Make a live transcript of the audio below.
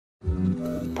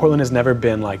Portland has never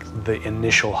been like the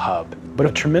initial hub, but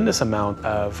a tremendous amount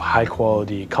of high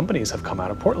quality companies have come out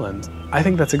of Portland. I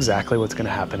think that's exactly what's going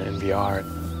to happen in VR.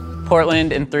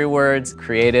 Portland in 3 words: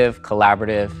 creative,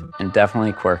 collaborative, and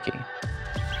definitely quirky.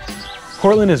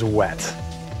 Portland is wet.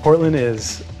 Portland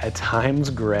is at times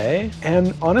gray,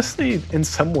 and honestly, in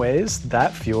some ways,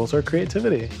 that fuels our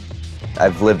creativity.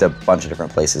 I've lived a bunch of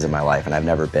different places in my life, and I've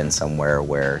never been somewhere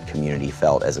where community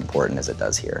felt as important as it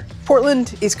does here.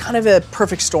 Portland is kind of a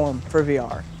perfect storm for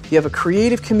VR. You have a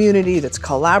creative community that's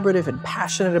collaborative and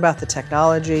passionate about the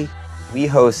technology. We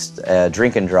host a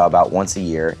drink and draw about once a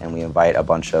year, and we invite a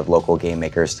bunch of local game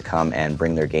makers to come and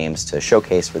bring their games to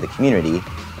showcase for the community.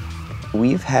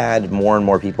 We've had more and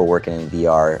more people working in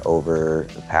VR over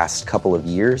the past couple of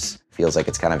years. Feels like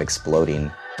it's kind of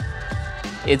exploding.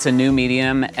 It's a new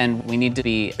medium, and we need to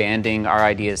be banding our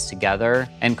ideas together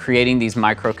and creating these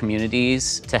micro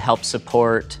communities to help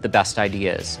support the best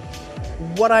ideas.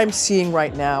 What I'm seeing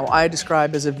right now, I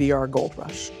describe as a VR gold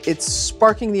rush. It's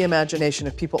sparking the imagination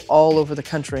of people all over the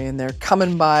country, and they're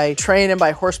coming by train and by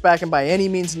horseback and by any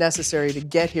means necessary to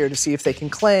get here to see if they can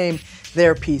claim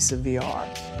their piece of VR.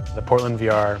 The Portland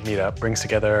VR meetup brings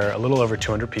together a little over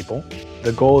 200 people.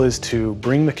 The goal is to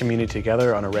bring the community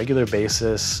together on a regular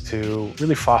basis to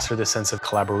really foster this sense of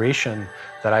collaboration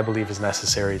that I believe is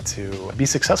necessary to be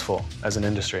successful as an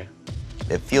industry.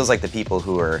 It feels like the people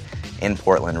who are in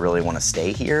Portland really want to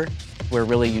stay here. We're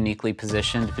really uniquely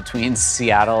positioned between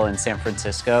Seattle and San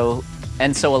Francisco,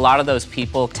 and so a lot of those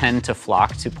people tend to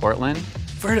flock to Portland.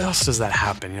 Where else does that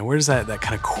happen? Where does that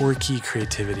kind of quirky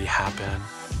creativity happen?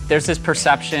 There's this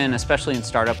perception, especially in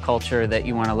startup culture, that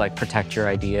you want to protect your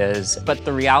ideas. But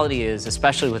the reality is,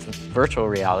 especially with virtual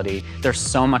reality, there's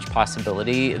so much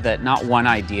possibility that not one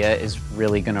idea is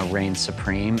really going to reign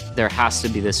supreme. There has to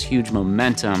be this huge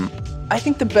momentum. I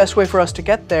think the best way for us to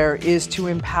get there is to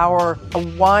empower a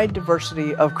wide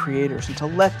diversity of creators and to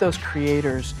let those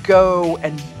creators go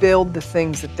and build the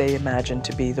things that they imagine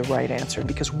to be the right answer,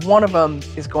 because one of them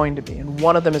is going to be, and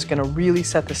one of them is going to really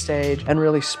set the stage and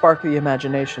really spark the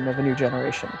imagination of a new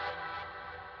generation.